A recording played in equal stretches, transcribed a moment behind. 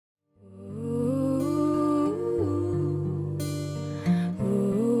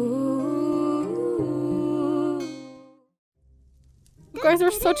guys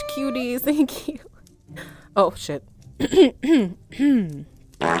are such cuties. Thank you. Oh shit.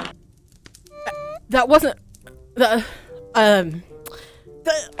 That wasn't the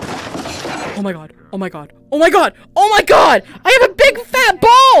oh my god. Oh my god. Oh my god. Oh my god. I have a big fat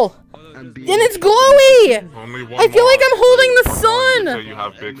ball. And it's glowy. I feel like I'm holding the sun. So you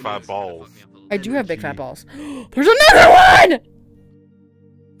have big fat balls. I do have big fat balls. There's another one.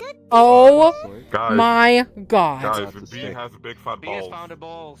 Oh guys, my god. Guys, the bee has big fat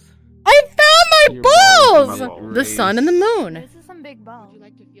balls. I found my balls! The sun and the moon. This is some big balls. Would you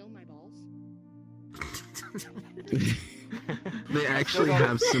like to feel my balls? They actually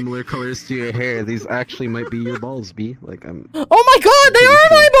have similar colors to your hair. These actually might be your balls, B. Like, I'm... Oh my god, they are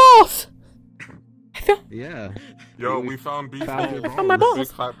my balls! Yeah. Yo, we found bee's balls. I found my balls. Big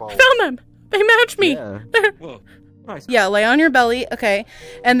fat balls. I found them. They match me. Yeah. Whoa. Nice. Yeah, lay on your belly, okay.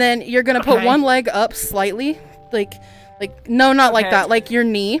 And then you're gonna put one leg up slightly. Like, no, not like that. Like your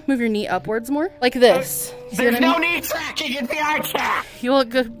knee. Move your knee upwards more. Like this. There's no knee tracking in the Vrchat. You look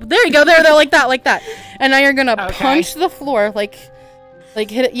good. There you go. There, like that, like that. And now you're gonna punch the floor, like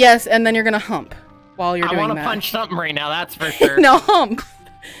hit it. Yes, and then you're gonna hump while you're doing that. I want to punch something right now. That's for sure. No, hump.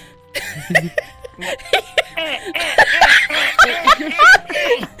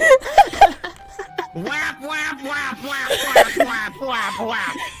 Whap, whap, whap, whap, whap, whap, whap,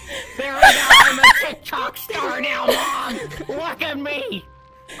 whap. There we go. I'm a TikTok star now, Mom. Look at me.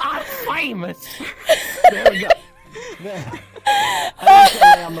 I'm famous. There we go. There. I'm just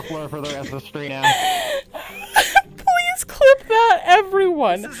gonna lay on the floor for the rest of the stream now. Please clip that,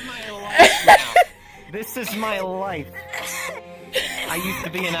 everyone. This is my life now. This is my life. I used to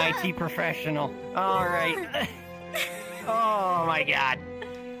be an IT professional. All right. Oh my god.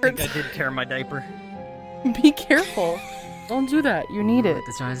 I think I did tear my diaper. Be careful. Don't do that. You need it.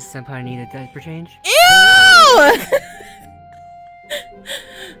 Does Jonathan Senpai need a diaper change? Ew!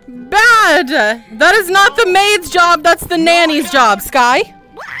 Bad! That is not the maid's job, that's the nanny's job, Sky.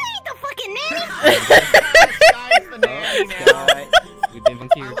 What? The fucking nanny? Sky's the nanny now. We've been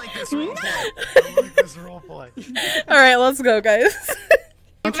volunteered. I like this roleplay. Alright, let's go, guys.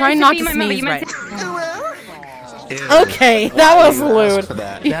 I'm trying not to sneeze right. Okay, that was lewd.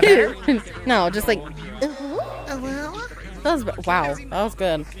 No, just like... That was, wow, that was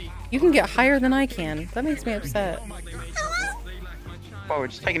good. You can get higher than I can. That makes me upset. Oh, we're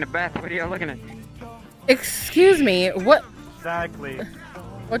just taking a bath. What are y'all looking at? Excuse me, what? Exactly.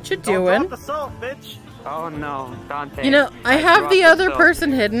 What you doing? The salt, bitch. Oh no, Dante. You know, I have the other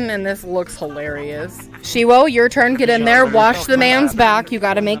person hidden, and this looks hilarious. Shiwo, your turn. Get in there. Wash the man's back. You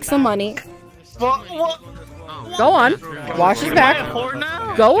gotta make some money. What? Go on. Wash his back.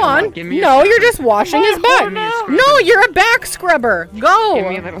 Go on. No, you're just washing his back. No, you're a back scrubber. Go. Give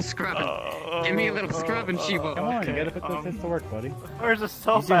me a little scrubbing. Give me a little scrubbing, Shiwo. Come on, you gotta put those things to work, buddy. Where's the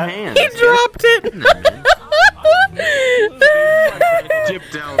soap at? He dropped it. Dip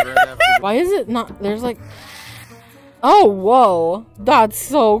down right after. Why is it not? There's like... Oh, whoa. That's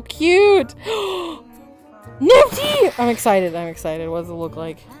so cute. Nifty! I'm excited. I'm excited. What does it look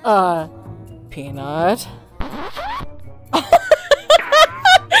like? Peanut.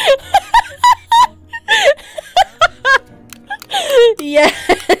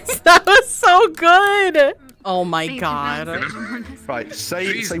 Yes, that was so good. Oh my god. Right, say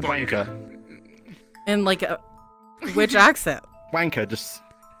wanker. In like a... Which accent? Wanker, just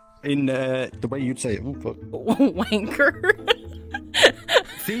in the way you'd say it. Ooh, fuck. Wanker.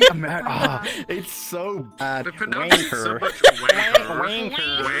 See, it's so bad. The pronunciation is so much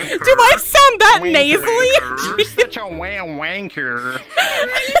wanker. Do I sound that nasally? You're such a wanker. How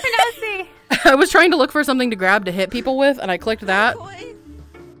do you pronounce it? I was trying to look for something to grab to hit people with, and I clicked that.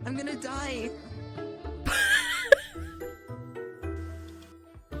 I'm gonna die.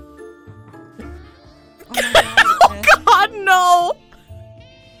 Oh god, no!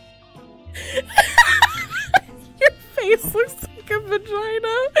 Your face looks like a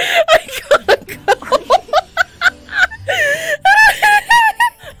vagina. I gotta go.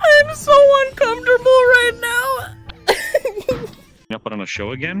 I'm so uncomfortable right now. You put on a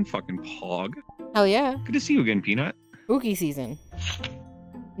show again? Fucking pog. Hell yeah. Good to see you again, Peanut. Spooky season.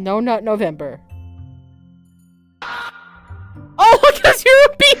 No Nut November. Oh, because you're a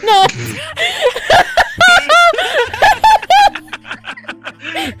peanut!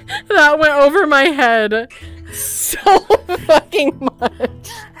 That went over my head so fucking much.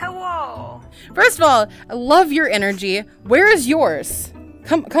 Hello. First of all, I love your energy. Where is yours?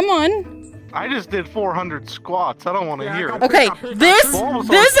 Come on. I just did 400 squats. I don't want to hear it. Okay, this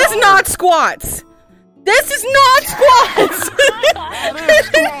is not squats. This is not squats.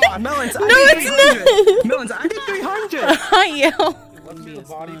 Melons, No, it's not. Melons, I did 300. Hi, yo. gonna be as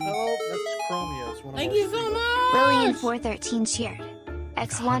body fun. pillow. That's Chromia's. One of Thank our you so secrets. much! Lillian 413 cheered.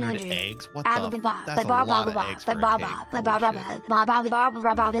 X100. eggs? What That's the? That's a lot of eggs for a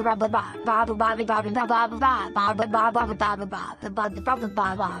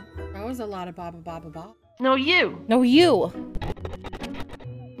That was a lot of baba baba baba. No, you. No, you.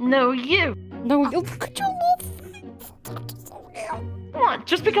 No, you. No, you. Could you move? Come on,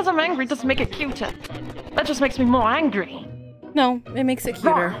 just because I'm angry doesn't make it cuter. That just makes me more angry. No, it makes it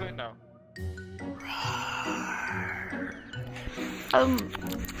cuter.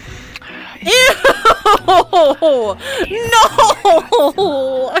 Ew! No!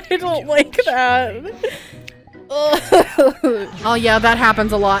 I don't like that. Oh yeah, that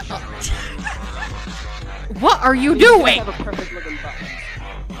happens a lot. What are you doing?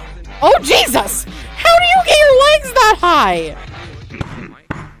 Oh Jesus! How do you get your legs that high?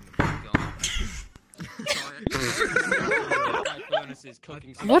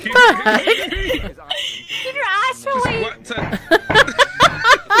 What the heck? Keep your ass away!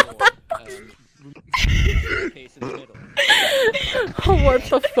 What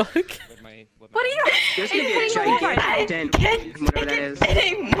the fuck? What are you? There's gonna be a gigantic dent, whatever that is.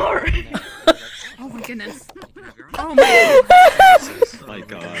 Anymore. Oh my goodness. Oh My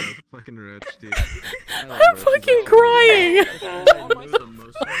God. Fucking rich, dude. I'm fucking crying.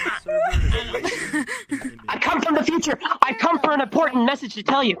 I come from the future. I come for an important message to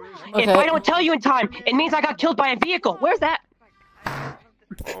tell you. If Okay. I don't tell you in time, it means I got killed by a vehicle. Where's that?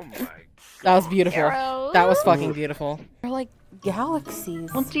 That was beautiful. That was fucking beautiful. They're like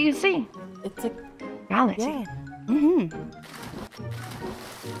galaxies. What do you see? It's a Galaxy. yeah. Mm-hmm.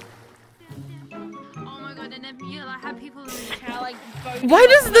 Oh my god, and then I have people in the chat like Why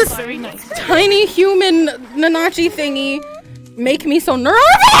does this tiny human Nanachi thingy make me so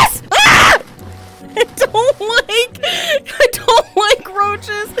nervous? Ah! I don't like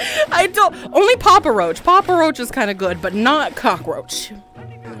roaches. I don't. Only Papa Roach. Papa Roach is kind of good, but not cockroach.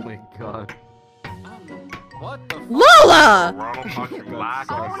 Oh my god. What the? Lola! Ronald fucking laugh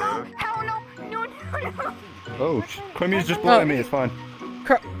Oh at no! this. Hell no! No! No! No! Oh, Chromia's just blowing me. It's fine.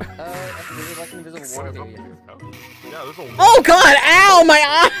 Yeah, there's a Oh god! Ow!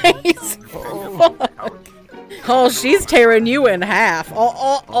 My eyes! Fuck. Oh, she's tearing you in half.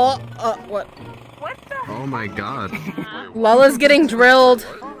 What? What the? Oh my god. Lola's getting drilled.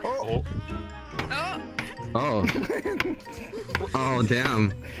 Oh. Oh,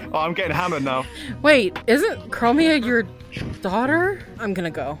 damn. Oh, I'm getting hammered now. Wait, isn't Chromia your daughter? I'm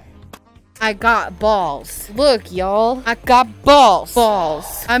gonna go. I got balls. Look, y'all. I got balls.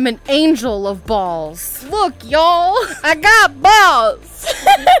 Balls. I'm an angel of balls. Look, y'all. I got balls.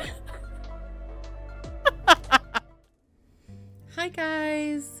 Hi,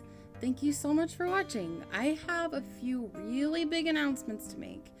 guys. Thank you so much for watching. I have a few really big announcements to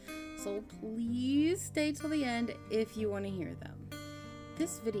make, so please stay till the end if you want to hear them.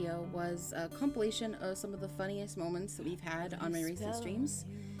 This video was a compilation of some of the funniest moments that we've had on my recent streams.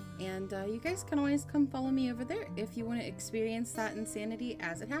 And you guys can always come follow me over there if you want to experience that insanity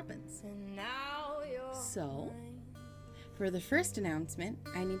as it happens. So, for the first announcement,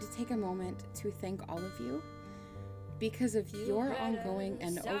 I need to take a moment to thank all of you. Because of your ongoing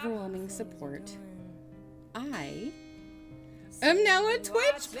and overwhelming support, I am now a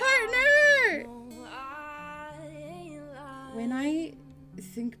Twitch partner! When I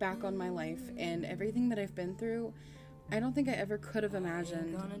think back on my life and everything that I've been through, I don't think I ever could have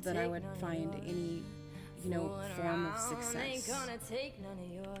imagined that I would find any, form of success.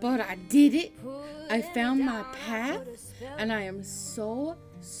 But I did it. I found my path, and I am so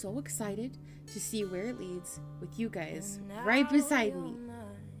excited to see where it leads with you guys right beside me.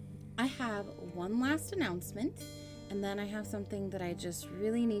 I have one last announcement, and then I have something that I just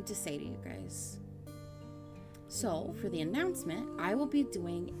really need to say to you guys. So, for the announcement, I will be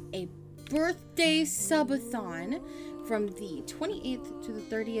doing a birthday subathon from the 28th to the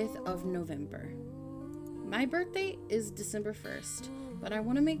 30th of November. My birthday is December 1st, but I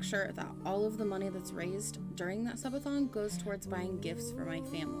want to make sure that all of the money that's raised during that subathon goes towards buying gifts for my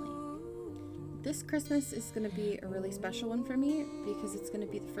family. This Christmas is going to be a really special one for me because it's going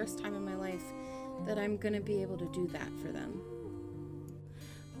to be the first time in my life that I'm going to be able to do that for them.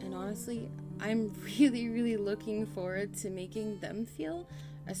 And honestly, I'm really looking forward to making them feel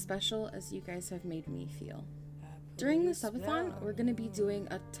as special as you guys have made me feel. During the subathon, we're going to be doing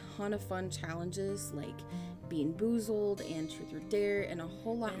a ton of fun challenges like Bean Boozled and Truth or Dare and a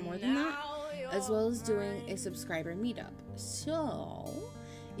whole lot more than that, as well as doing a subscriber meetup. So,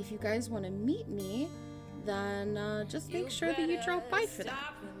 if you guys want to meet me, then just make sure that you drop by for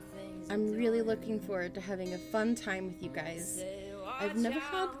that. I'm really looking forward to having a fun time with you guys. I've never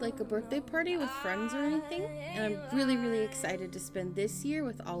had like a birthday party with friends or anything, and I'm really, really excited to spend this year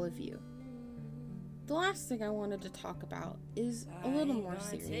with all of you. The last thing I wanted to talk about is a little more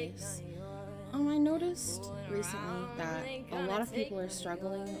serious. I noticed recently that a lot of people are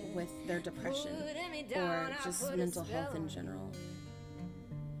struggling with their depression or just mental health in general.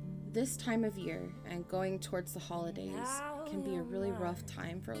 This time of year and going towards the holidays can be a really rough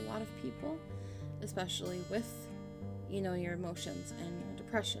time for a lot of people, especially with, you know, your emotions and your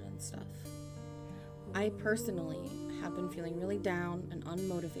depression and stuff. I personally have been feeling really down and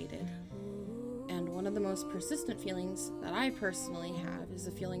unmotivated. And one of the most persistent feelings that I personally have is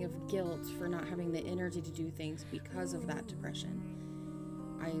a feeling of guilt for not having the energy to do things because of that depression.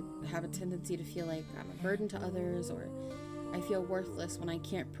 I have a tendency to feel like I'm a burden to others, or I feel worthless when I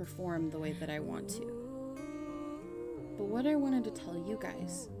can't perform the way that I want to. But what I wanted to tell you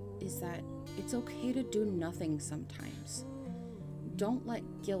guys is that it's okay to do nothing sometimes. Don't let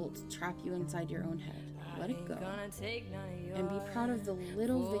guilt trap you inside your own head. Let it go. And be proud of the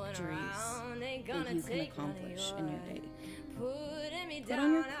little victories that you can accomplish in your day. Put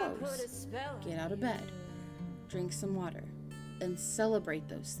on your clothes. Get out of bed. Drink some water. And celebrate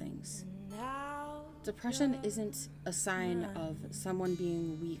those things. Depression isn't a sign of someone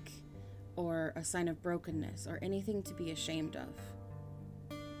being weak or a sign of brokenness or anything to be ashamed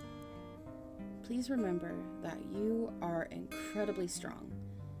of. Please remember that you are incredibly strong,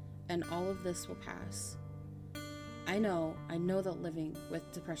 and all of this will pass. I know that living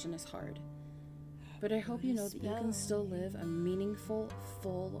with depression is hard, but I hope you know that you can still live a meaningful,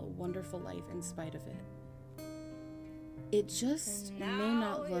 full, wonderful life in spite of it. It just may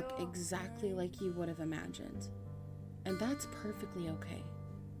not look exactly like you would have imagined, and that's perfectly okay.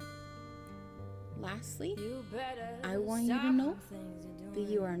 Lastly, I want you to know that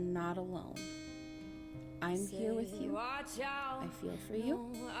you are not alone. I'm here with you. I feel for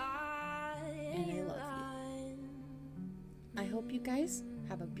you, and I love you. I hope you guys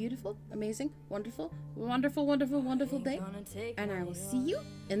have a beautiful, amazing, wonderful, wonderful, wonderful, wonderful day, and I will see you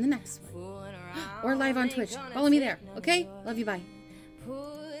in the next one. Or live on Twitch. Follow me there, okay? Love you, bye.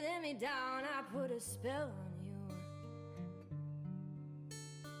 Putting me down, I put a spell on you.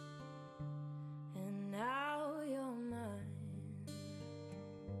 And now